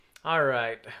All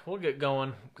right, we'll get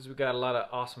going because we got a lot of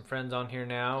awesome friends on here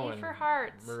now, Yay and for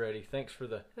hearts. we're ready. Thanks for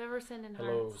the Whoever's sending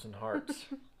hellos hearts. and hearts.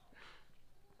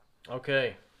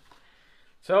 Okay,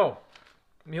 so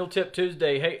Meal Tip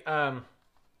Tuesday. Hey, I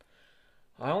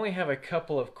only have a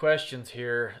couple of questions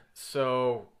here,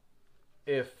 so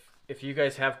if you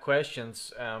guys have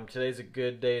questions, today's a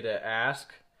good day to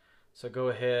ask. So go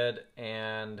ahead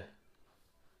and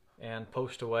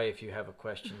post away if you have a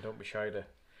question. Don't be shy to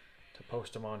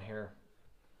post them on here.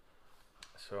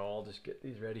 So I'll just get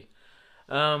these ready.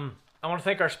 I want to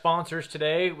thank our sponsors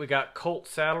today. We got Colt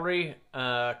Saddlery.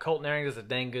 Colt Naring does a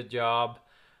dang good job.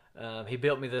 He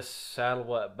built me this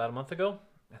saddle, about a month ago,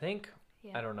 I think?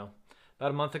 Yeah. I don't know. About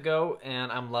a month ago,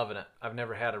 and I'm loving it. I've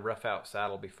never had a rough out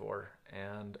saddle before,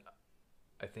 and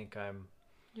I think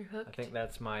You're hooked. I think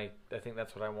that's what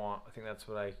I want. I think that's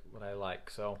what I like.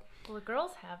 So Well, the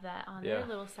girls have that on Yeah. their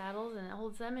little saddles, and it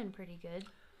holds them in pretty good.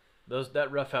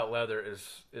 that rough out leather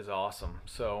is awesome.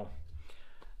 So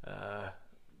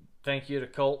thank you to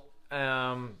Colt.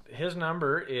 His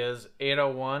number is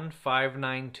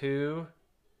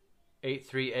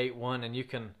 801-592-8381, and you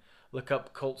can look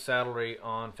up Colt Saddlery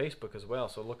on Facebook as well.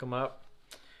 So look them up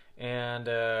and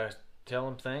tell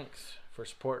them thanks for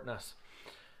supporting us.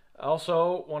 I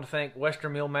also want to thank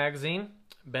Western Mule Magazine,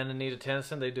 Ben and Nita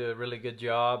Tennyson. They do a really good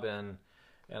job, and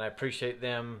I appreciate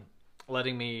them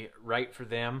letting me write for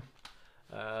them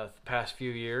the past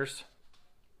few years.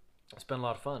 It's been a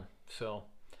lot of fun. So,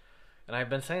 and I've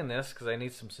been saying this because I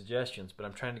need some suggestions, but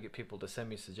I'm trying to get people to send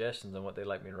me suggestions on what they'd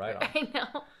like me to write on. I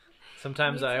know.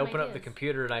 Sometimes Need I some open up the ideas.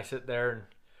 computer and I sit there and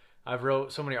I've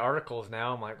wrote so many articles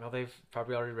now. I'm like, well, they've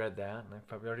probably already read that, and I've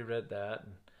probably already read that.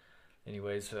 And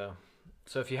anyways,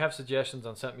 so if you have suggestions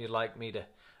on something you'd like me to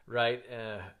write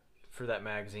for that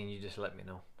magazine, you just let me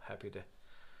know. Happy to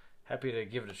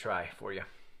give it a try for you.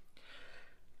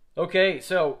 Okay,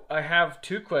 so I have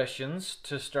two questions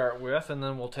to start with, and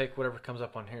then we'll take whatever comes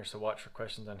up on here. So watch for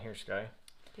questions on here, Sky.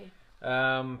 Okay.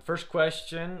 First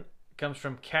question comes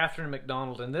from Catherine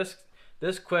McDonald, and this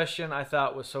question I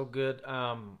thought was so good.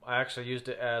 I actually used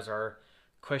it as our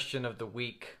question of the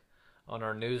week on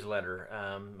our newsletter.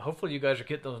 Hopefully you guys are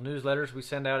getting those newsletters we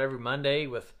send out every Monday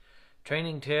with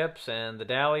training tips and the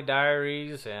Dally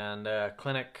Diaries and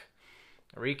clinic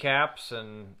recaps,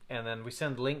 and then we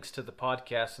send links to the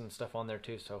podcasts and stuff on there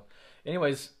too. So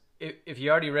anyways, if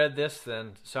you already read this,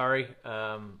 then sorry, but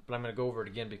I'm going to go over it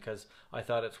again because I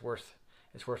thought it's worth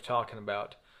talking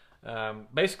about.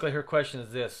 Basically her question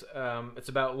is this. It's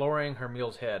about lowering her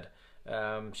mule's head.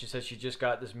 She says she just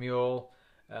got this mule,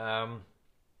 and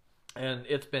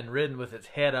it's been ridden with its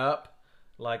head up,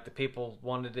 like the people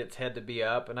wanted its head to be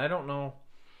up. And I don't know,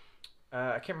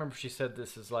 I can't remember if she said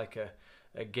this is like a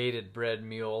gaited bred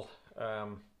mule, that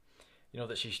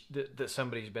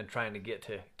somebody's been trying to get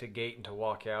to gait and to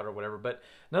walk out or whatever. But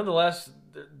nonetheless,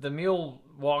 the mule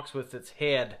walks with its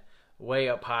head way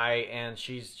up high, and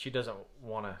she doesn't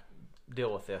want to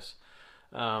deal with this.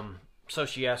 So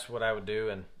she asked what I would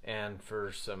do and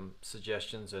for some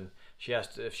suggestions, and she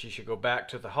asked if she should go back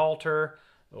to the halter,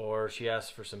 or she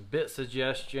asked for some bit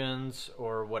suggestions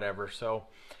or whatever. So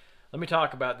let me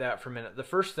talk about that for a minute. The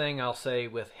first thing I'll say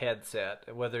with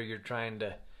headset, whether you're trying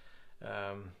to,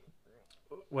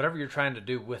 whatever you're trying to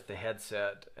do with the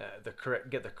headset,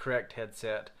 get the correct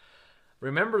headset.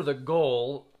 Remember the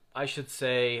goal. I should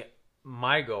say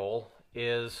my goal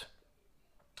is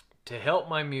to help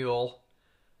my mule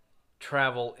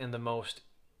travel in the most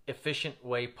efficient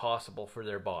way possible for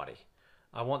their body.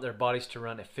 I want their bodies to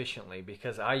run efficiently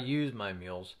because I use my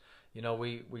mules.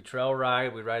 We trail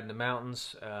ride, we ride in the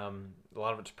mountains. A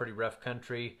lot of it's pretty rough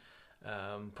country.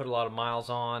 Put a lot of miles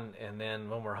on, and then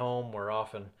when we're home, we're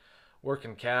often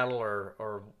working cattle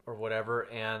or whatever.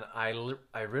 And I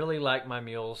really like my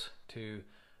mules to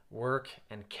work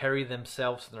and carry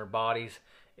themselves and their bodies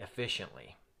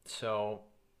efficiently. So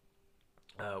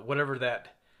whatever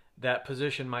that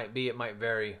position might be, it might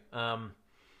vary. I'm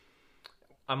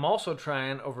also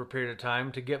trying over a period of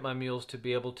time to get my mules to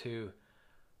be able to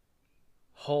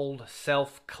hold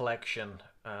self collection.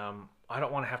 I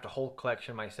don't want to have to hold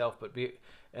collection myself, but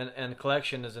and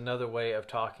collection is another way of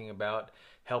talking about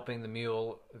helping the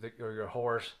mule or your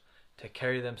horse to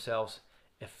carry themselves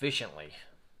efficiently,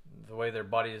 the way their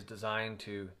body is designed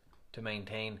to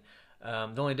maintain.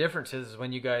 The only difference is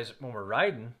when we're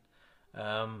riding,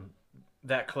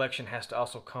 that collection has to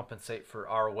also compensate for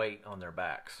our weight on their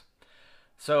backs.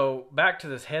 So back to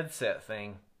this headset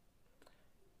thing,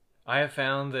 I have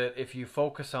found that if you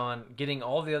focus on getting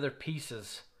all the other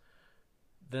pieces,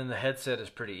 then the headset is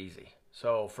pretty easy.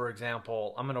 So for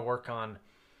example, I'm going to work on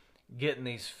getting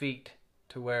these feet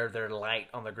to where they're light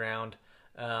on the ground.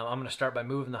 I'm going to start by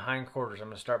moving the hind quarters. I'm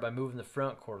going to start by moving the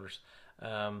front quarters.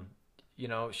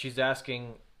 She's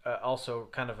asking also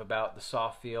kind of about the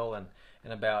soft feel and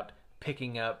about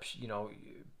picking up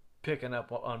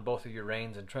on both of your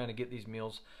reins and trying to get these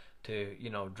mules to,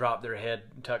 drop their head,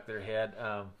 tuck their head.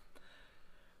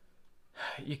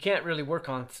 You can't really work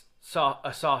on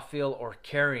a soft feel or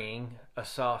carrying a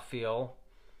soft feel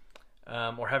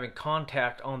or having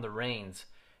contact on the reins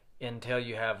until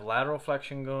you have lateral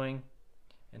flexion going,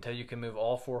 until you can move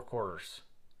all four quarters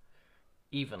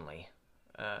evenly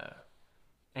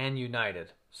and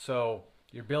united. So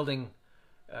you're building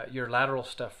your lateral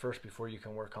stuff first before you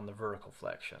can work on the vertical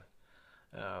flexion.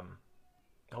 I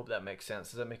hope that makes sense.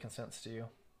 Is that making sense to you?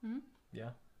 Mm-hmm. Yeah?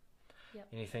 Yep.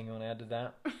 Anything you want to add to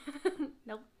that?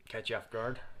 Nope. Catch you off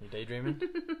guard? You daydreaming?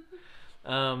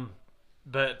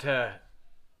 But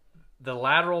the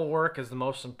lateral work is the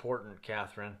most important,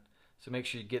 Catherine. So make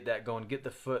sure you get that going. Get the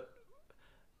foot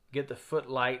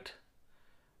light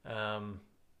on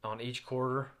each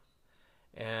quarter,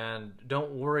 and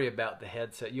don't worry about the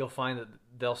headset. You'll find that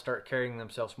they'll start carrying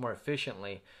themselves more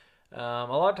efficiently. A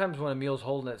lot of times when a mule's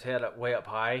holding its head way up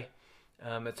high,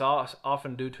 it's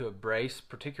often due to a brace,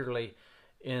 particularly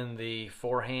in the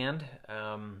forehand.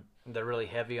 They're really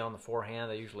heavy on the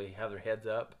forehand. They usually have their heads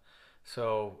up.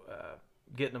 So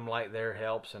getting them light there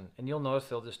helps. And you'll notice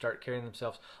they'll just start carrying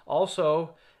themselves.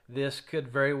 Also, this could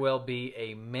very well be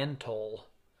a mental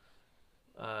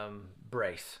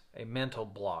brace, a mental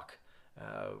block.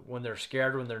 When they're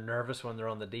scared, when they're nervous, when they're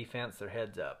on the defense, their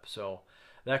head's up. So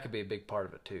that could be a big part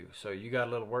of it too. So you got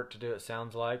a little work to do, it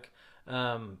sounds like.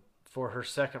 For her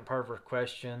second part of her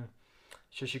question,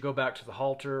 should she go back to the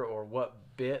halter, or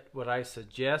what bit would I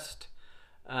suggest?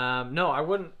 No, I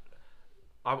wouldn't.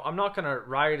 I'm not going to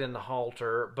ride in the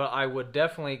halter, but I would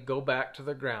definitely go back to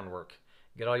the groundwork.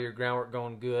 Get all your groundwork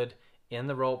going good in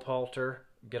the rope halter.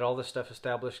 Get all this stuff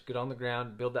established. Get on the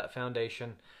ground. Build that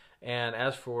foundation. And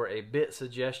as for a bit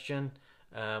suggestion,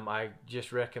 I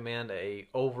just recommend a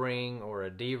O-ring or a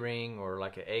D-ring or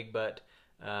like an egg butt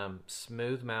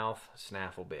smooth mouth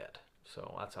snaffle bit.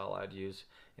 So that's all I'd use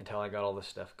until I got all this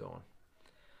stuff going.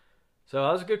 So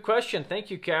that was a good question. Thank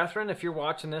you, Catherine. If you're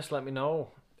watching this, let me know.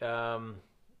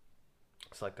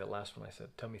 It's like that last one I said.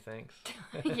 Tell me thanks.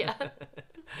 Yeah.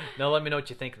 No, let me know what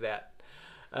you think of that.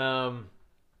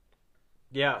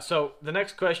 Yeah, so the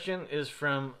next question is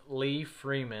from Lee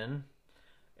Freeman.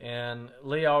 And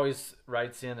Lee always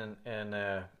writes in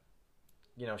and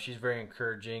she's very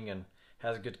encouraging and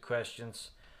has good questions.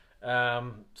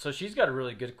 So she's got a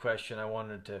really good question I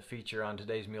wanted to feature on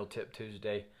today's Mule Tip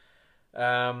Tuesday.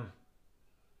 So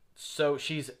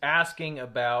she's asking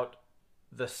about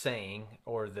the saying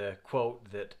or the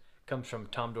quote that comes from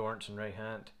Tom Dorrance and Ray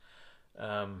Hunt.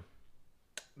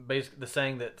 Basically, the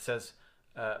saying that says,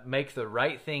 make the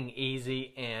right thing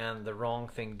easy and the wrong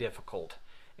thing difficult.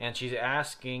 And she's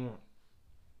asking,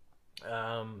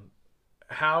 how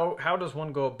does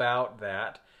one go about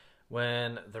that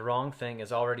when the wrong thing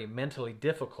is already mentally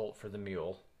difficult for the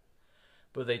mule,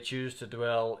 but they choose to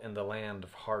dwell in the land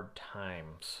of hard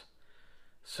times?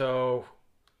 So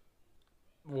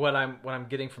what I'm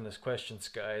getting from this question,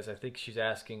 Sky, is I think she's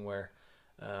asking where,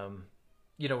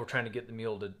 we're trying to get the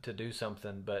mule to do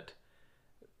something, but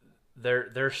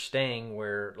they're staying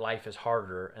where life is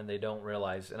harder and they don't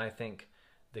realize. And I think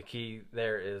the key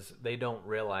there is they don't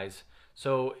realize.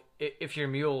 So if your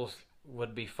mules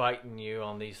would be fighting you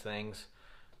on these things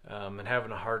and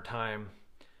having a hard time,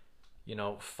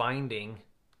 finding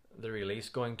the release,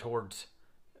 going towards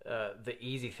the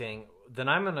easy thing, then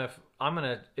I'm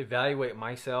gonna evaluate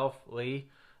myself, Lee.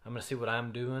 I'm gonna see what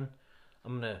I'm doing.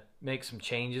 I'm gonna make some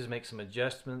changes, make some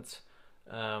adjustments,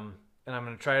 and I'm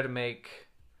gonna try to make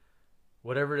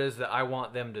whatever it is that I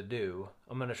want them to do.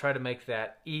 I'm gonna try to make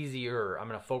that easier. I'm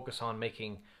gonna focus on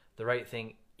making the right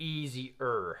thing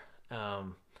easier,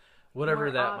 whatever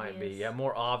More that obvious. might be. Yeah,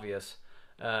 more obvious,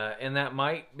 and that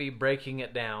might be breaking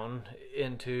it down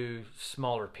into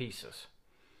smaller pieces.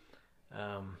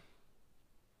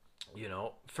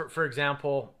 For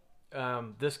example,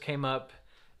 this came up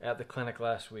at the clinic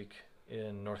last week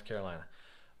in North Carolina.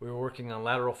 We were working on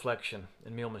lateral flexion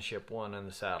in mulemanship 1 in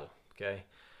the saddle, okay?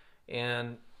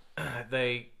 And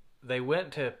they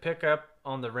went to pick up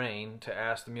on the rein to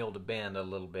ask the mule to bend a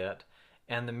little bit,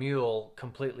 and the mule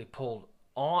completely pulled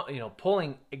on,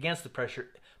 pulling against the pressure,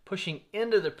 pushing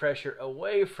into the pressure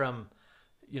away from,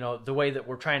 the way that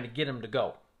we're trying to get him to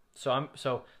go. So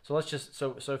let's just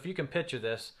so if you can picture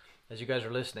this as you guys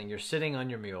are listening, you're sitting on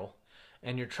your mule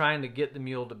and you're trying to get the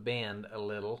mule to bend a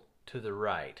little to the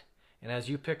right. And as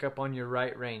you pick up on your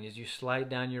right rein, as you slide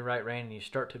down your right rein and you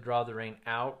start to draw the rein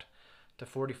out to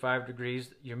 45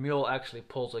 degrees, your mule actually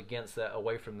pulls against that,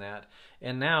 away from that.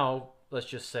 And now, let's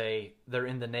just say they're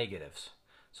in the negatives.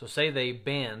 So say they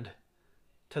bend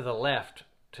to the left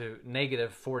to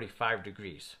negative 45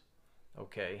 degrees.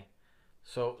 Okay.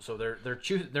 So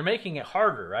they're making it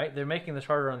harder, right? They're making this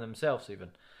harder on themselves even.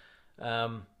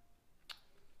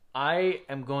 I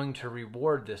am going to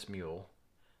reward this mule.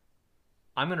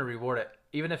 I'm going to reward it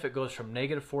even if it goes from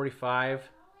negative 45,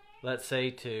 let's say,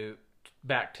 to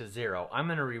back to 0. I'm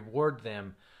going to reward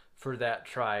them for that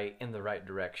try in the right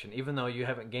direction. Even though you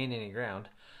haven't gained any ground,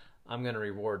 I'm going to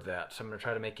reward that. So I'm going to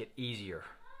try to make it easier.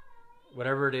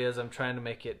 Whatever it is, I'm trying to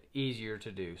make it easier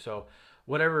to do. So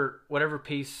whatever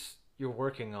piece you're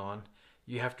working on,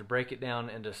 you have to break it down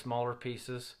into smaller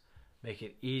pieces, make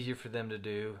it easier for them to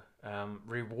do,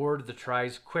 reward the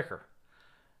tries quicker.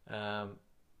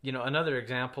 Another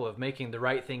example of making the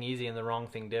right thing easy and the wrong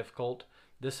thing difficult,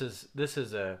 this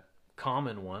is a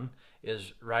common one,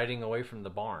 is riding away from the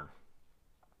barn.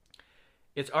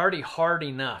 It's already hard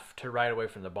enough to ride away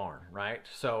from the barn, right?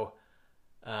 So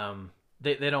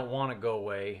they don't want to go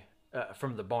away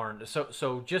from the barn.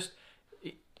 So just,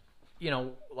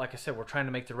 like I said, we're trying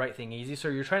to make the right thing easy. So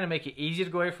you're trying to make it easy to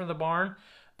go away from the barn,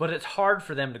 but it's hard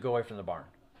for them to go away from the barn.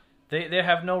 They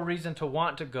have no reason to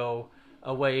want to go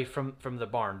away from the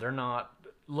barn. They're not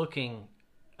looking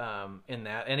in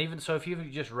that. And even so, if you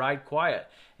just ride quiet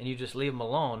and you just leave them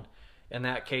alone, in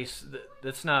that case,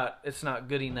 it's not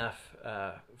good enough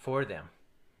for them,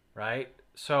 right?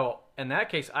 So in that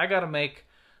case, I got to make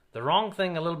the wrong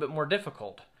thing a little bit more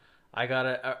difficult. I got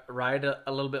to ride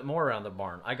a little bit more around the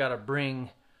barn. I got to bring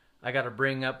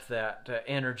up that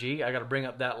energy. I got to bring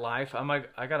up that life.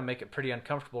 I got to make it pretty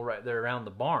uncomfortable right there around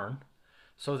the barn,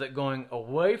 so that going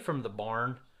away from the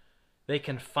barn, they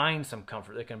can find some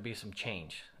comfort. There can be some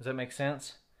change. Does that make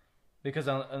sense? Because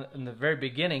in the very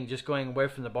beginning, just going away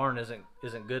from the barn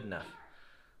isn't good enough.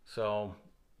 So,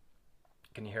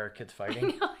 can you hear our kids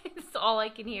fighting? No, it's all I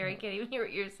can hear. I can't even hear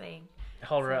what you're saying.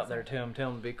 Hold her out there to him. Tell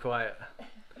him to be quiet.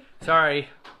 Sorry,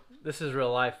 this is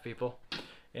real life, people.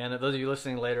 And those of you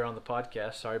listening later on the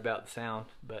podcast, sorry about the sound.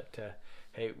 But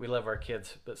hey, we love our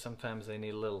kids, but sometimes they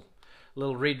need a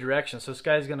little redirection. So this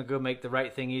guy's going to go make the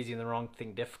right thing easy and the wrong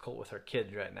thing difficult with our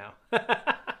kids right now.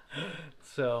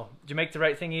 So, did you make the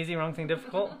right thing easy, wrong thing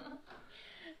difficult?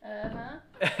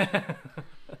 Uh-huh.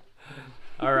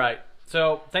 All right.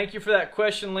 So, thank you for that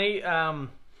question, Lee.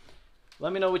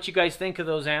 Let me know what you guys think of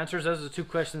those answers. Those are the 2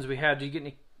 questions we had. Did you get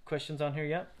any questions on here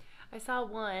yet? I saw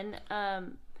one.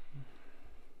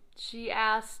 She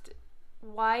asked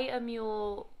why a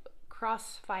mule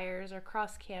crossfires or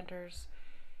cross canters,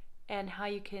 and how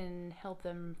you can help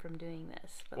them from doing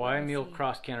this. But why a mule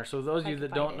cross canter? So those of you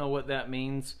that don't know what that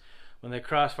means, when they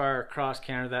crossfire or cross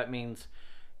canter, that means,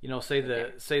 say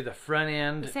the front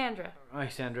end. Sandra. Hi,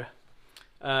 Sandra.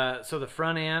 So the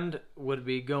front end would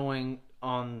be going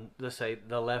on, let's say,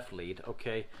 the left lead,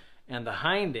 okay, and the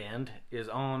hind end is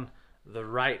on the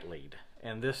right lead,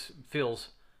 and this feels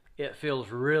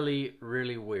really,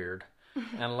 really weird.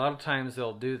 And a lot of times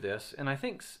they'll do this, and I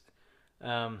think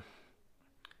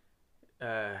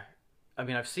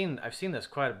I've seen this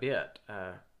quite a bit.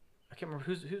 I can't remember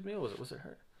whose mule was it. Was it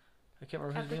her? I can't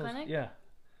remember whose mule. Yeah,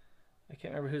 I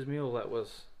can't remember whose mule that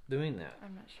was doing that.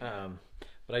 I'm not sure.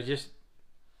 But I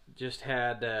just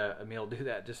had a mule do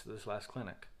that just this last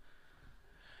clinic.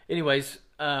 Anyways,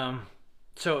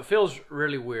 so it feels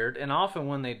really weird, and often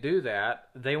when they do that,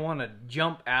 they want to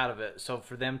jump out of it. So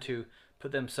for them to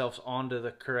put themselves onto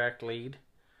the correct lead,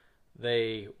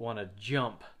 they want to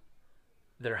jump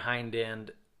their hind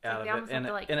end out of it,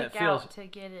 and it feels to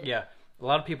get it. Yeah, a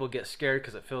lot of people get scared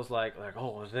because it feels like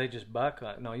oh, did they just buck?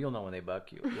 No, you'll know when they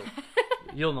buck.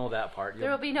 You'll know that part. There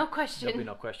will be no question. There'll be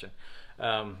no question.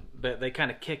 But they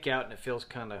kind of kick out, and it feels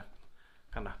kind of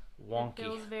wonky. It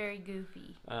feels very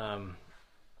goofy.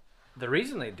 The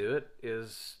reason they do it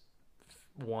is,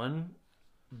 one,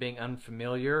 being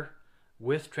unfamiliar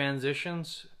with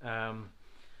transitions.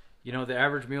 The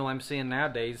average mule I'm seeing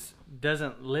nowadays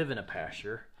doesn't live in a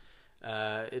pasture.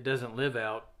 It doesn't live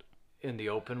out in the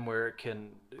open where it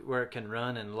can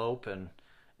run and lope and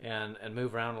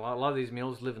move around. A lot of these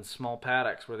mules live in small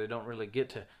paddocks where they don't really get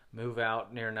to move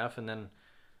out near enough. And then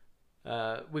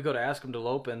we go to ask them to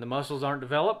lope, and the muscles aren't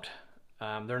developed.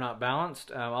 They're not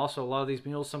balanced. Also, a lot of these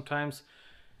mules sometimes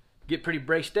get pretty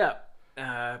braced up,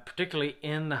 particularly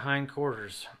in the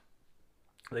hindquarters.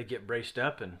 They get braced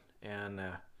up and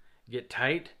get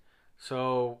tight.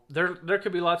 So there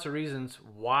could be lots of reasons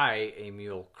why a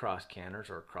mule cross canters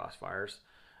or crossfires,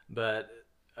 but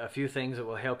a few things that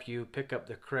will help you pick up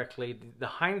the correct lead. The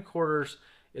hindquarters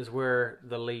is where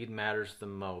the lead matters the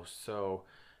most. So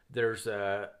There's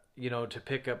to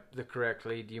pick up the correct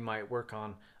lead, you might work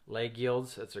on leg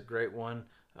yields. That's a great one.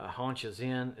 Haunches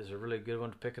in is a really good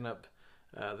one to picking up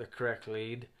the correct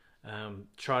lead.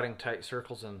 Trotting tight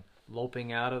circles and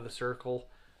loping out of the circle.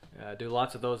 Do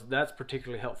lots of those. That's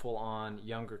particularly helpful on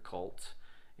younger colts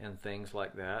and things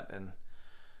like that. And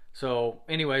so,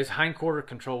 anyways, hindquarter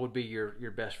control would be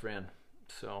your best friend.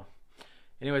 So,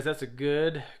 anyways, that's a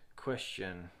good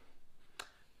question.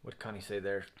 What did Connie say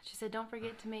there? She said, "Don't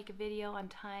forget to make a video on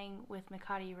tying with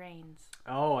Makati reins."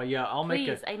 Oh yeah,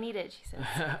 Please, I need it. She says.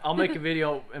 I'll make a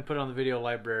video and put it on the video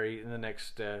library in the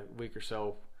next week or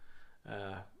so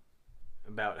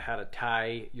about how to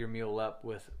tie your mule up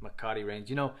with Makati reins.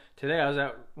 Today I was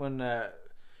out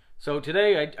so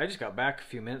today I just got back a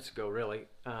few minutes ago, really.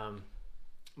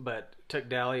 But took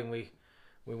Dally and we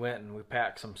went and we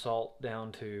packed some salt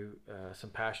down to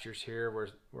some pastures here.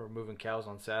 We're moving cows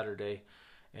on Saturday.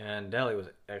 And Dally was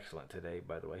excellent today,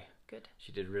 by the way. Good.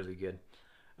 She did really good.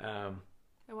 I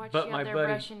watched you out there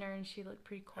brushing her, and she looked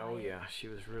pretty quiet. Oh yeah, she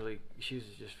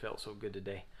just felt so good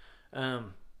today.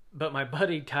 But my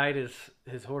buddy tied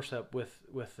his horse up with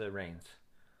the reins,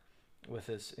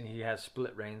 and he has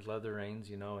split reins, leather reins,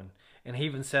 and he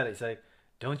even said it. He said,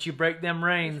 "Don't you break them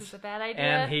reins." This is a bad idea.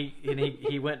 And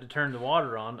he went to turn the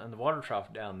water on and the water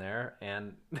trough down there,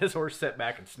 and this horse sat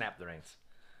back and snapped the reins.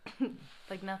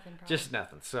 Like nothing, probably. Just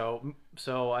nothing. So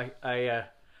I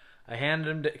handed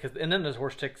him and then this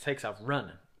horse takes off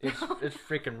running. It's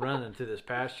freaking running through this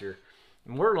pasture,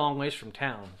 and we're a long ways from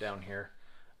town down here.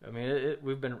 I mean,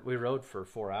 we rode for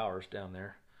 4 hours down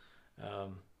there.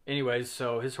 Anyways,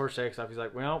 so his horse takes off. He's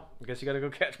like, "Well, I guess you got to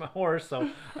go catch my horse." So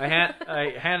I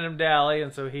handed him Dally,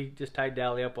 and so he just tied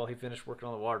Dally up while he finished working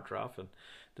on the water trough, and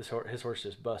his horse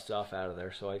just busts off out of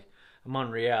there. So I'm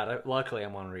on Riata. Luckily,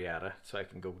 I'm on Riata, so I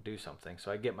can go do something.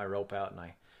 So I get my rope out and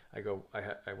I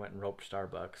went and roped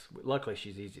Starbucks. Luckily,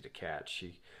 she's easy to catch.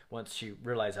 Once she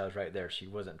realized I was right there, she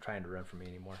wasn't trying to run from me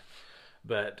anymore.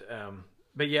 But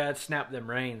yeah, it snapped them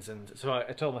reins, and so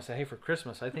I told him, I said, "Hey, for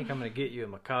Christmas, I think I'm going to get you a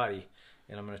Makati,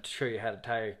 and I'm going to show you how to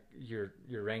tie your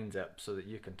reins up so that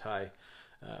you can tie."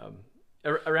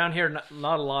 Around here,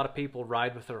 not a lot of people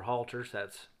ride with their halters.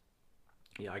 That's,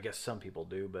 I guess some people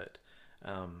do, but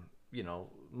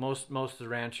most of the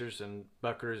ranchers and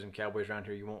buckers and cowboys around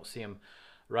here, you won't see them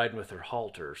riding with their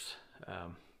halters.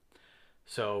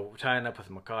 So tying up with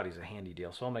a Makati is a handy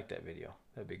deal. So I'll make that video.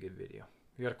 That'd be a good video.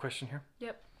 You got a question here?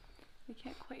 Yep. We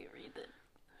can't quite read it.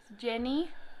 It's Jenny.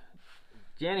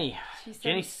 Jenny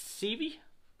Seavey?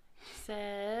 She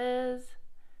says,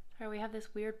 sorry, we have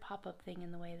this weird pop-up thing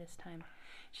in the way this time.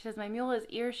 She says, "My mule is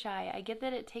ear shy. I get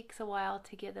that it takes a while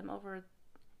to get them over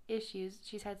issues.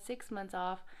 She's had 6 months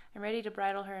off. I'm ready to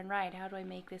bridle her and ride. How do I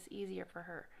make this easier for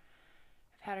her?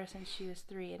 I've had her since she was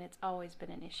 3, and it's always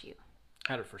been an issue."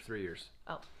 Had her for 3 years.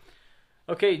 Oh.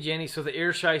 Okay, Jenny, so the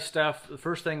ear shy stuff, the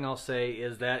first thing I'll say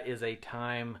is that is a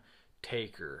time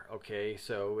taker, okay?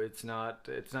 So it's not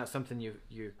something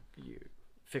you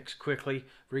fix quickly,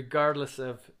 regardless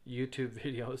of YouTube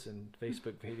videos and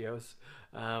Facebook videos.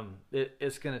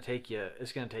 It's gonna take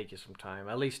you some time.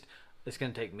 At least it's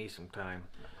gonna take me some time.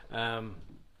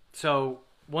 So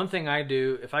one thing I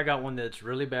do, if I got one that's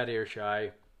really bad ear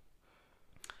shy,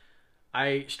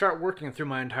 I start working through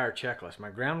my entire checklist. My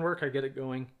groundwork, I get it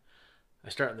going. I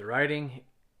start in the riding,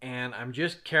 and I'm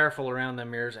just careful around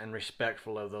them ears and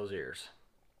respectful of those ears.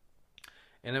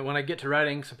 And then when I get to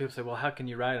riding, some people say, "Well, how can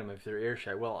you ride them if they're ear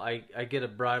shy?" Well, I get a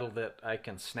bridle that I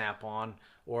can snap on,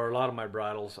 or a lot of my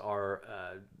bridles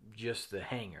are just the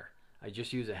hanger. I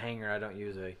just use a hanger. I don't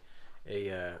use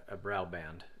a brow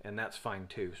band, and that's fine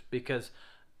too. Because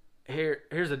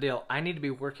here's the deal: I need to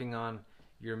be working on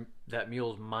that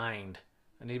mule's mind.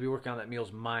 I need to be working on that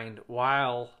mule's mind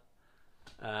while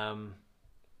in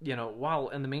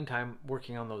the meantime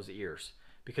working on those ears.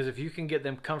 Because if you can get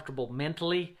them comfortable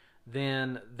mentally,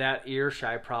 then that ear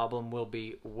shy problem will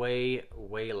be way,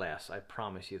 way less. I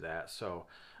promise you that. So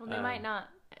they might not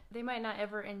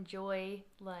ever enjoy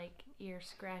like ear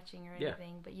scratching or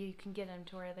anything, but you can get them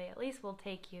to where they at least will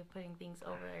take you putting things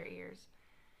over their ears.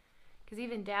 Because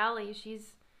even Dally, she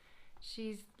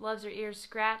loves her ears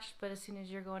scratched, but as soon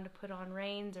as you're going to put on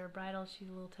reins or bridle, she's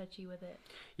a little touchy with it.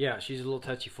 Yeah, she's a little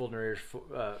touchy folding her ears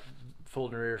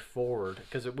forward,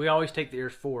 because we always take the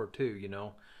ears forward too,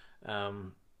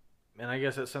 and I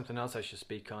guess that's something else I should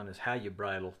speak on, is how you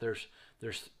bridle. There's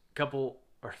a couple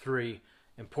or 3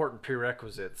 important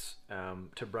prerequisites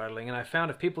to bridling, and I found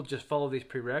if people just follow these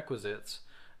prerequisites,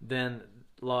 then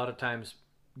a lot of times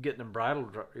getting them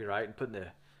bridled right and putting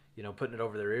it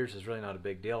over their ears is really not a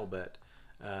big deal. But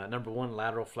number 1,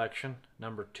 lateral flexion.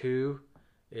 Number 2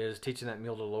 is teaching that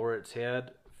mule to lower its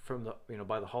head from the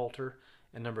by the halter,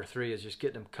 and number 3 is just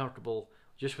getting them comfortable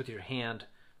just with your hand,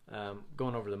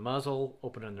 going over the muzzle,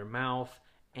 opening their mouth,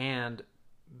 and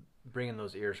bringing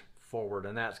those ears forward,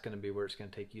 and that's going to be where it's going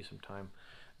to take you some time.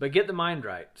 But get the mind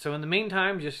right. So in the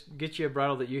meantime, just get you a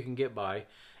bridle that you can get by,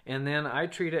 and then I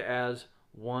treat it as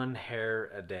 1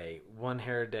 hair a day. 1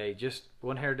 hair a day, just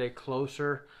 1 hair a day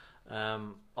closer.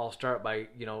 I'll start by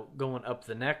going up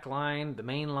the neckline, the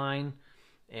main line,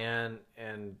 and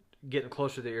getting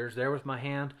closer to the ears there with my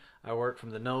hand. I work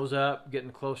from the nose up,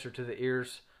 getting closer to the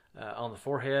ears on the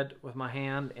forehead with my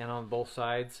hand and on both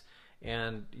sides.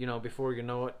 And before you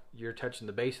know it, you're touching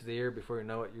the base of the ear. Before you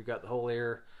know it, you got the whole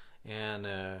ear, and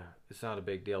it's not a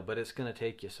big deal. But it's going to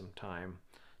take you some time.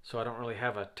 So I don't really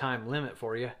have a time limit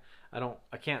for you.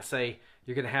 I can't say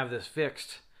you're going to have this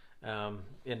fixed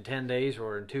in 10 days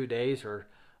or in 2 days or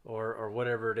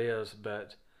whatever it is.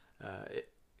 But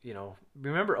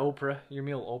remember Oprah, your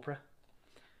mule Oprah?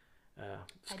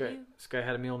 Sky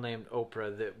had a mule named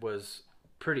Oprah that was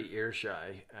pretty ear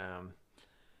shy.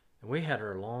 And we had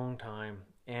her a long time,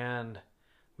 and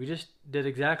we just did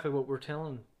exactly what we're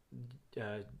telling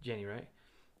Jenny, right?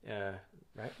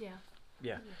 Right?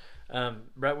 Yeah.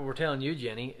 Right, what we're telling you,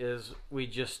 Jenny, is we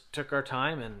just took our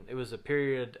time, and it was a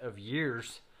period of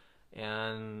years.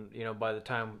 And by the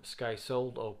time Sky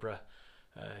sold Oprah,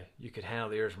 you could handle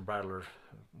the ears and bridle her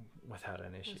without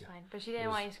an issue. It was fine, but she didn't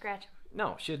want you to scratch them.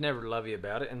 No, she'd never love you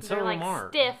about it, and They're some like of them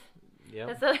aren't. stiff. Yep.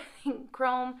 That's the other thing.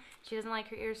 Chrome, she doesn't like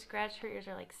her ears scratched. Her ears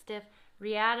are like stiff.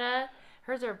 Riata,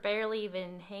 hers are barely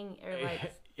even hang or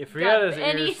like if Riata's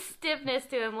any ears, stiffness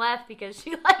to him left because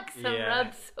she likes them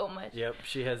rubbed so much. Yep,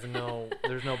 she has there's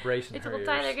no brace in her ears.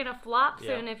 They're gonna flop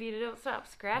soon if you don't stop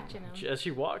scratching them. As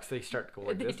she walks, they start to go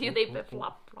like they this. They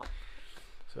flop.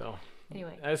 So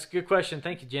anyway, that's a good question.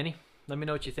 Thank you, Jenny. Let me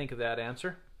know what you think of that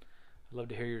answer. I'd love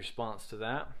to hear your response to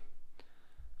that.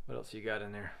 What else you got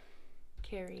in there?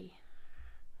 Carrie.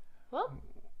 Well,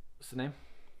 what's the name?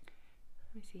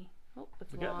 Let me see. Oh,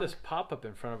 it's we long. got this pop-up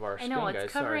in front of our screen, I know, it's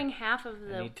guys. covering Sorry. half of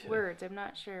the words. I'm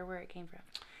not sure where it came from.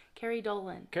 Carrie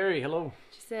Dolan. Carrie, hello.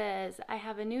 She says, I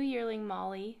have a new yearling,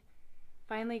 Molly.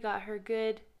 Finally got her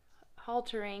good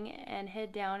haltering and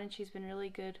head down, and she's been really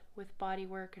good with body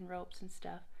work and ropes and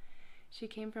stuff. She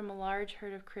came from a large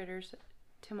herd of critters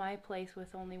to my place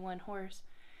with only 1 horse.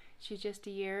 She's just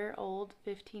a year old,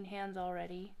 15 hands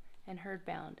already, and herd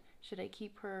bound. Should I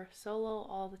keep her solo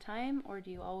all the time, or do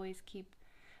you always keep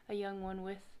a young one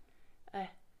with a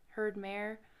herd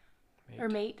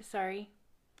mate,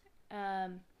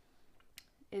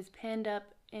 is pinned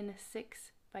up in a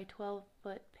 6 by 12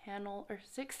 foot panel, or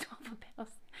 6 12 foot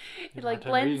panels.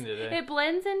 It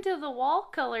blends into the wall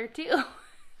color too.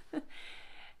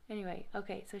 Anyway,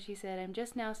 okay, so she said, I'm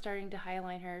just now starting to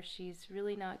highline her. She's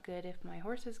really not good if my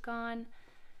horse is gone.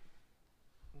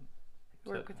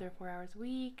 Work with her 4 hours a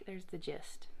week. There's the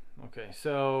gist. Okay,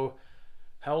 so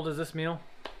how old is this mule?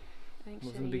 I think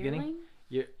she's in the beginning.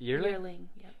 Yearling? Yearling,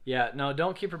 yep. Yeah, no,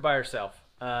 don't keep her by herself.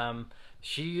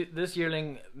 This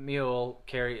yearling mule,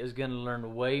 Carrie, is going to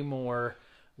learn way more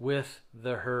with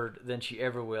the herd than she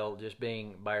ever will just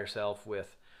being by herself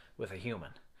with a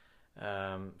human.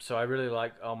 So I really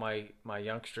like all my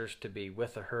youngsters to be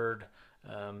with the herd.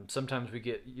 Sometimes we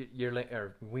get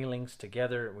weanlings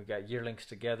together, and we got yearlings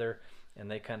together, and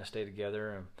they kind of stay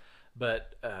together.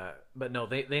 But no,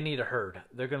 they need a herd.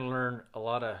 They're going to learn a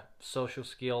lot of social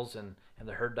skills and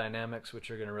the herd dynamics,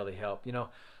 which are going to really help.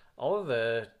 All of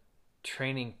the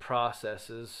training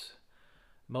processes,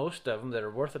 most of them that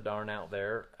are worth a darn out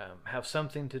there, have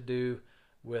something to do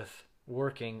with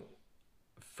working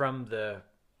from the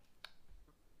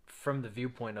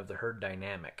viewpoint of the herd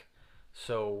dynamic.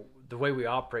 So the way we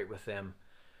operate with them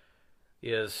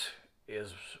is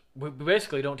we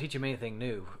basically don't teach them anything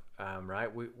new, right?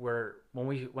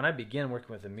 When I begin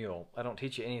working with a mule, I don't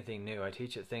teach you anything new. I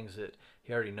teach it things that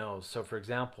he already knows. So for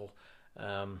example,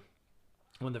 one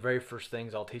of the very first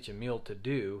things I'll teach a mule to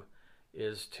do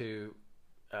is to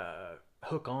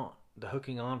hook on, the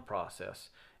hooking on process.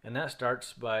 And that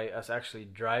starts by us actually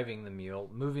driving the mule,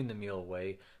 moving the mule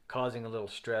away, causing a little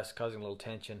stress, causing a little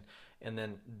tension, and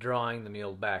then drawing the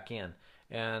mule back in.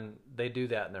 And they do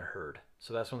that in their herd.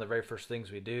 So that's one of the very first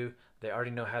things we do. They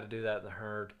already know how to do that in the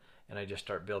herd, and I just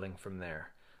start building from there.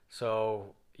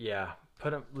 So yeah,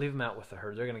 leave them out with the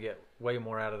herd. They're going to get way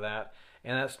more out of that.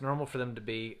 And that's normal for them to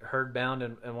be herd bound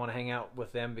and want to hang out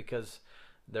with them because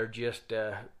they're just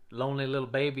lonely little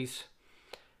babies.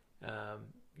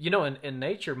 In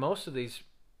nature, most of these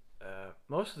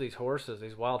horses,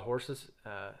 these wild horses,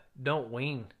 don't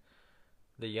wean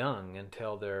the young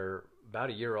until they're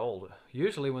about a year old.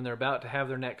 Usually when they're about to have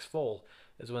their necks full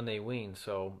is when they wean.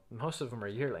 So most of them are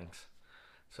yearlings.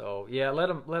 So yeah, let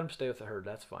them stay with the herd.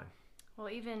 That's fine. Well,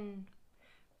 even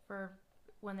for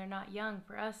when they're not young,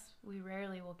 for us, we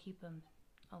rarely will keep them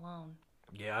alone.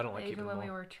 Yeah, I don't like keeping them alone. Even alone. when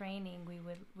we were training,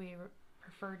 we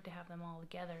preferred to have them all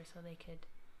together so they could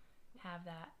have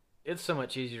that. It's so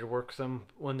much easier to work with them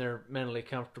when they're mentally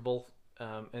comfortable,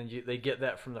 and they get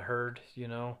that from the herd, you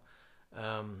know.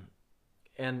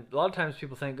 And a lot of times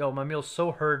people think, oh, my mule's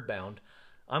so herd bound,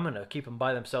 I'm going to keep them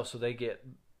by themselves so they get,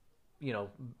 you know,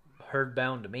 herd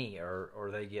bound to me, or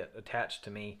they get attached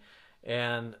to me.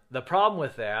 And the problem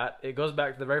with that, it goes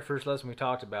back to the very first lesson we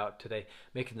talked about today,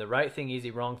 making the right thing easy,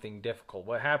 wrong thing difficult.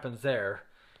 What happens there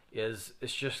is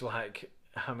it's just like,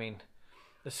 I mean,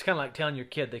 it's kind of like telling your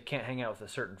kid they can't hang out with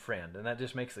a certain friend, and that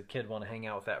just makes the kid want to hang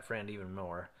out with that friend even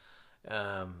more.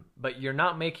 But you're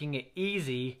not making it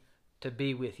easy to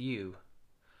be with you.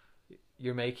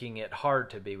 You're making it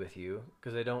hard to be with you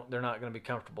because they're not going to be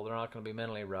comfortable. They're not going to be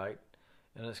mentally right.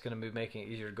 And it's going to be making it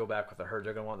easier to go back with the herd.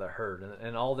 They're going to want that herd.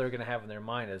 And all they're going to have in their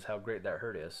mind is how great that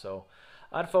herd is. So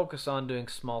I'd focus on doing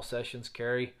small sessions,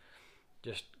 Carrie.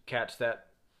 Just catch that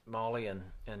Molly and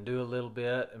do a little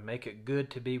bit and make it good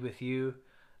to be with you.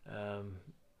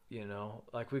 You know,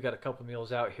 like we got a couple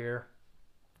mules out here.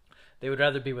 They would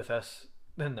rather be with us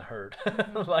than the herd.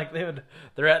 Like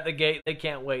they're at the gate. They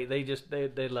can't wait.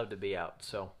 They love to be out.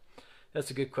 So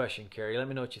that's a good question, Carrie. Let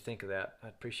me know what you think of that. I'd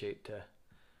appreciate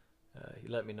you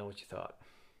let me know what you thought.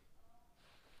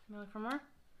 You look for more?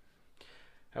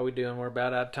 How we doing? We're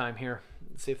about out of time here.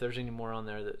 Let's see if there's any more on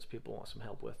there that people want some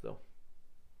help with, though.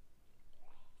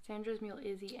 Sandra's mule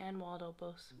Izzy and Waldo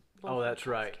both Oh, that's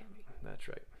right. That's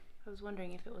right. I was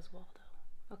wondering if it was Waldo.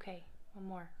 Okay, one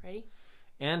more. Ready?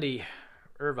 Andy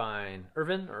Irvine.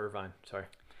 Sorry.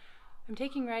 I'm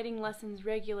taking riding lessons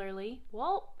regularly.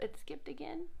 Well, it skipped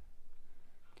again.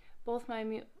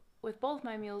 With both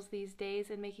my mules these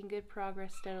days and making good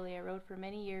progress steadily. I rode for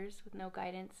many years with no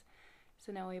guidance,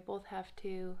 so now we both have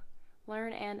to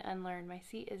learn and unlearn. My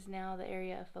seat is now the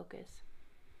area of focus.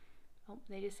 Oh,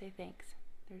 they just say thanks.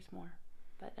 There's more,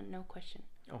 but no question.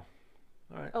 Oh,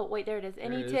 all right. Oh, wait, there it is.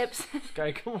 Any it tips?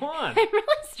 Guy, come on. I'm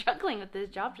really struggling with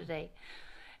this job today.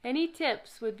 Any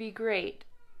tips would be great.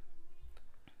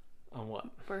 On what?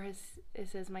 It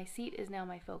says, my seat is now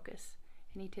my focus.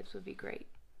 Any tips would be great.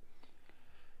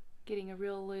 Getting a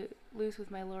real loose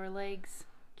with my lower legs.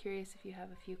 Curious if you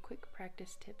have a few quick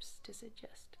practice tips to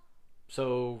suggest.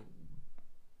 So,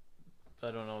 I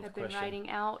don't know the I've question. been riding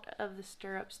out of the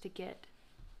stirrups to get.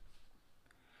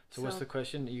 So what's the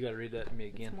question? You got to read that to me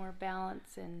again. It's more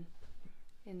balance in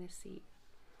the seat.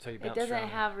 So you It doesn't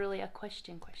have really a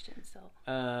question. So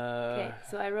okay.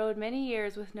 So I rode many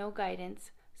years with no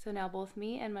guidance. So now both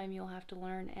me and my mule have to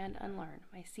learn and unlearn.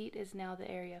 My seat is now the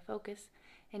area of focus.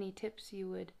 Any tips you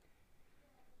would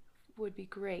be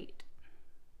great.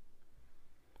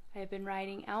 I have been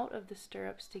riding out of the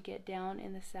stirrups to get down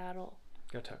in the saddle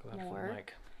Gotta talk louder for the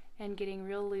mic. and getting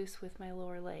real loose with my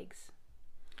lower legs.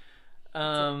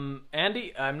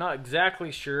 Andy, I'm not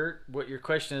exactly sure what your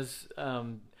question is.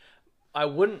 I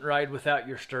wouldn't ride without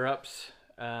your stirrups.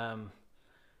 That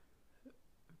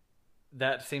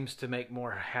seems to make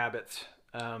more habits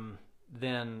or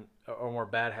more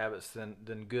bad habits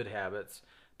than good habits.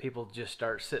 People just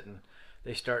start sitting.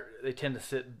 They tend to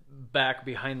sit back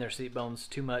behind their seat bones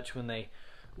too much when they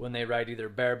ride either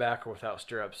bareback or without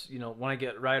stirrups. You know, when I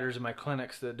get riders in my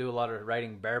clinics that do a lot of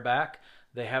riding bareback,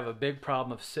 they have a big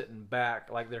problem of sitting back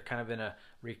like they're kind of in a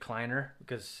recliner,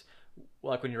 because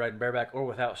like when you're riding bareback or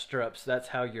without stirrups, that's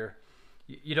how you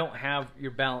don't have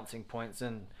your balancing points.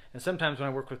 And sometimes when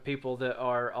I work with people that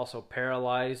are also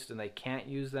paralyzed and they can't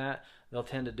use that, they'll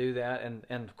tend to do that, and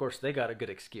of course they got a good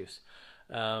excuse,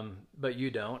 but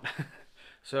you don't.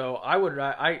 So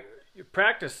I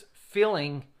practice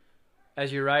feeling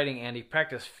as you're riding, Andy.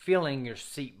 Practice feeling your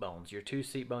seat bones, your two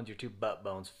seat bones, your two butt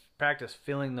bones. Practice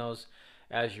feeling those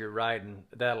as you're riding.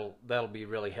 That'll be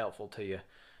really helpful to you.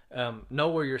 Know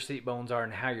where your seat bones are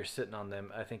and how you're sitting on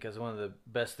them, I think, is one of the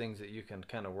best things that you can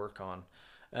kind of work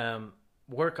on.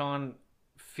 Work on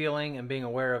feeling and being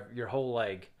aware of your whole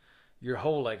leg. Your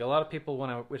whole leg. A lot of people,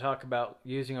 when we talk about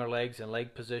using our legs and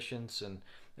leg positions and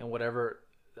whatever,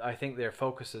 I think their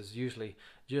focus is usually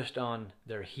just on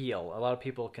their heel. A lot of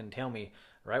people can tell me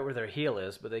right where their heel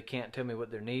is, but they can't tell me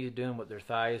what their knees are doing, what their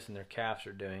thighs and their calves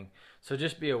are doing. So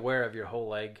just be aware of your whole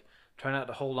leg. Try not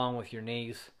to hold on with your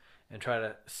knees, and try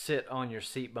to sit on your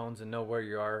seat bones and know where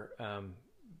you are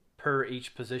per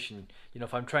each position. You know,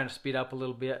 if I'm trying to speed up a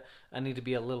little bit, I need to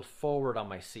be a little forward on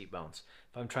my seat bones.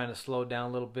 If I'm trying to slow down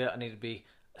a little bit, I need to be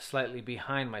slightly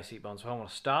behind my seat bones. If I want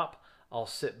to stop, I'll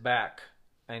sit back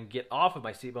and get off of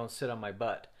my seat bone and sit on my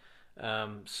butt.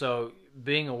 So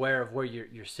being aware of where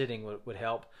you're sitting would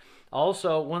help.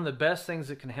 Also, one of the best things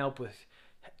that can help with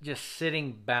just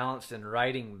sitting balanced and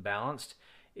riding balanced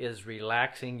is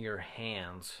relaxing your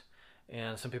hands.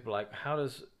 And some people are like, how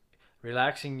does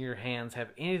relaxing your hands have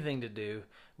anything to do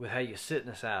with how you sit in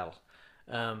a saddle?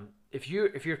 If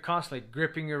you're constantly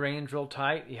gripping your reins real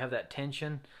tight, you have that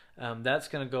tension, that's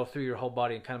going to go through your whole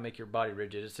body and kind of make your body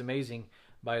rigid. It's amazing.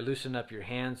 By loosening up your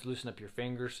hands, loosen up your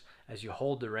fingers as you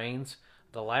hold the reins.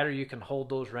 The lighter you can hold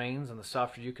those reins and the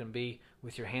softer you can be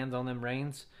with your hands on them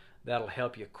reins, that'll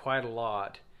help you quite a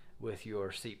lot with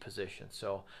your seat position.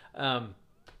 So, does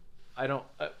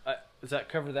that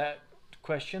cover that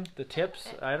question? The tips?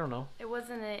 I don't know. It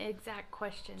wasn't an exact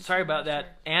question. Sorry about that,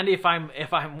 sure. Andy. If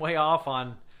I'm way off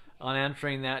on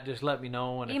answering that, just let me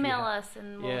know. And email us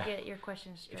and we'll get your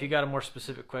questions straight. If you got a more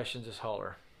specific question, just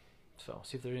holler. So,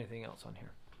 see if there's anything else on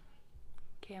here.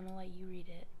 Okay, I'm going to let you read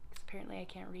it. 'Cause apparently I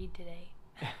can't read today.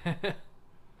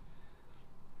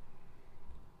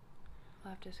 I'll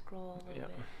have to scroll a little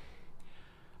bit.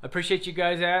 I appreciate you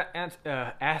guys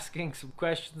asking some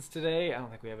questions today. I don't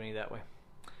think we have any that way.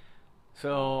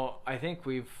 So, I think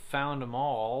we've found them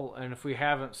all. And if we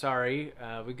haven't, sorry.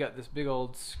 We got this big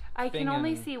old I can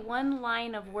only see one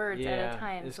line of words at a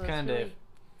time. It's so kind of really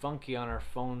funky on our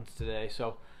phones today.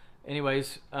 So,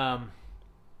 anyways,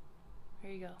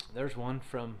 here you go. There's one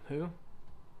from who?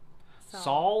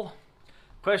 Saul.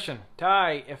 Question: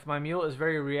 Ty, if my mule is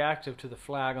very reactive to the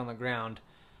flag on the ground,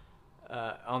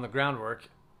 on the groundwork,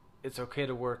 it's okay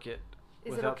to work it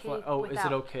without flag? Oh, is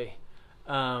it okay?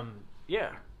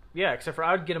 Yeah. Except for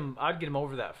I'd get them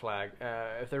over that flag.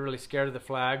 If they're really scared of the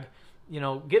flag,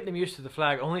 getting them used to the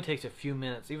flag only takes a few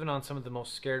minutes. Even on some of the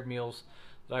most scared mules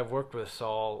that I've worked with,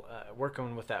 Saul,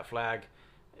 working with that flag,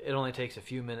 it only takes a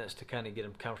few minutes to kind of get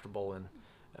them comfortable and,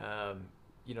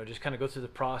 just kind of go through the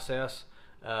process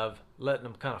of letting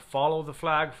them kind of follow the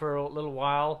flag for a little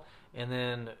while and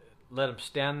then let them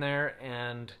stand there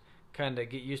and kind of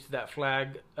get used to that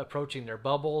flag approaching their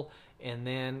bubble, and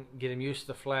then get them used to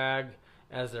the flag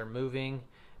as they're moving,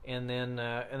 and then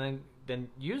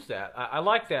use that. I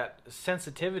like that.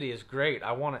 Sensitivity is great.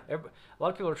 A lot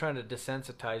of people are trying to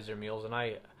desensitize their mules, and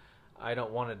I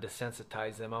don't want to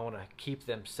desensitize them. I want to keep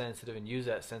them sensitive and use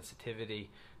that sensitivity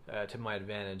to my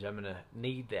advantage. I'm going to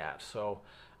need that. So,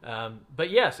 but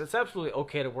yes, it's absolutely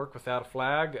okay to work without a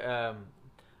flag.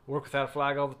 Work without a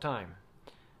flag all the time.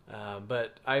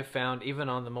 But I found even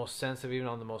on the most sensitive, even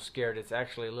on the most scared, it's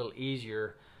actually a little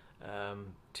easier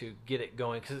to get it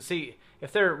going. Because see,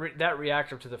 if they're that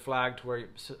reactive to the flag to where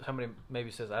somebody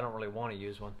maybe says, I don't really want to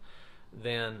use one,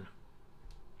 then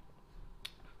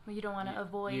you don't want to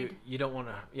avoid. You don't want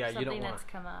to. Yeah, you don't want that's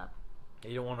come up.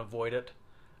 You don't want to avoid it.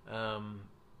 And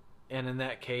in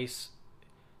that case,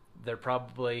 they're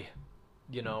probably,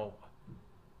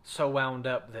 so wound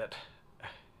up that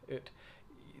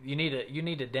you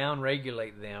need to down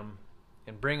regulate them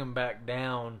and bring them back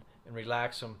down and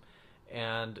relax them.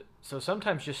 And so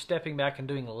sometimes just stepping back and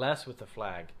doing less with the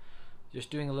flag, just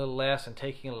doing a little less and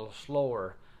taking it a little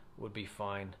slower would be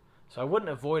fine. So I wouldn't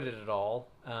avoid it at all.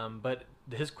 But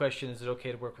his question, is it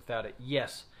okay to work without it?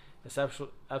 Yes, it's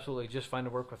absolutely just fine to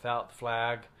work without the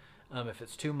flag. If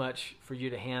it's too much for you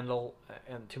to handle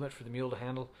and too much for the mule to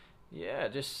handle, yeah,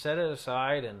 just set it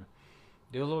aside and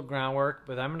do a little groundwork.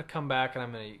 But I'm going to come back and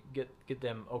I'm going to get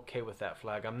them okay with that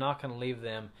flag. I'm not going to leave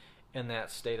them in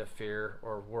that state of fear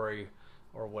or worry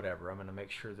or whatever. I'm going to make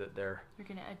sure that you're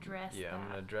going to address I'm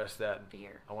going to address that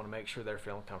fear. I want to make sure they're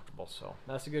feeling comfortable. So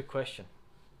that's a good question.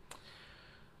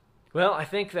 Well, I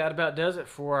think that about does it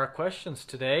for our questions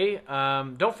today.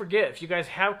 Don't forget, if you guys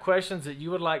have questions that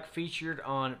you would like featured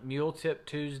on Mule Tip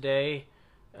Tuesday,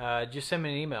 just send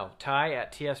me an email,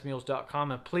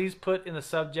 ty@tsmules.com, and please put in the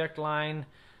subject line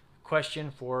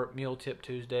question for Mule Tip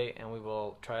Tuesday, and we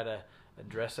will try to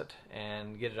address it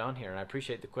and get it on here. And I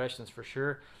appreciate the questions for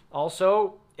sure.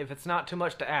 Also, if it's not too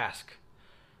much to ask,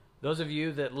 those of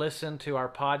you that listen to our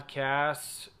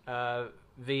podcasts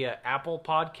via Apple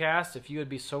Podcasts, if you would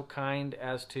be so kind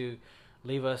as to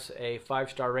leave us a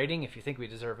 5-star rating, if you think we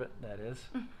deserve it, that is.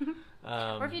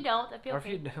 Or if you don't, that'd be okay. Or if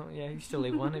you don't, yeah, you still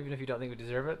leave one, even if you don't think we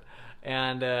deserve it.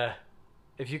 And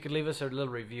if you could leave us a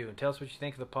little review and tell us what you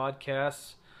think of the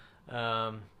podcasts.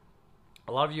 A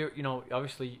lot of you,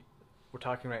 obviously we're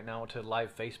talking right now to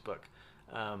live Facebook.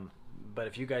 But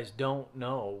if you guys don't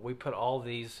know, we put all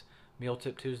these Mule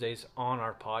Tip Tuesdays on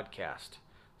our podcast.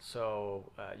 So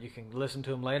you can listen to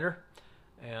them later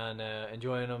and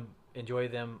enjoy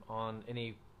them on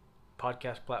any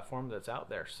podcast platform that's out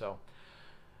there. So,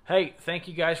 hey, thank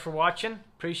you guys for watching.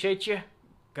 Appreciate you.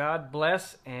 God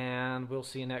bless, and we'll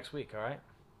see you next week. All right.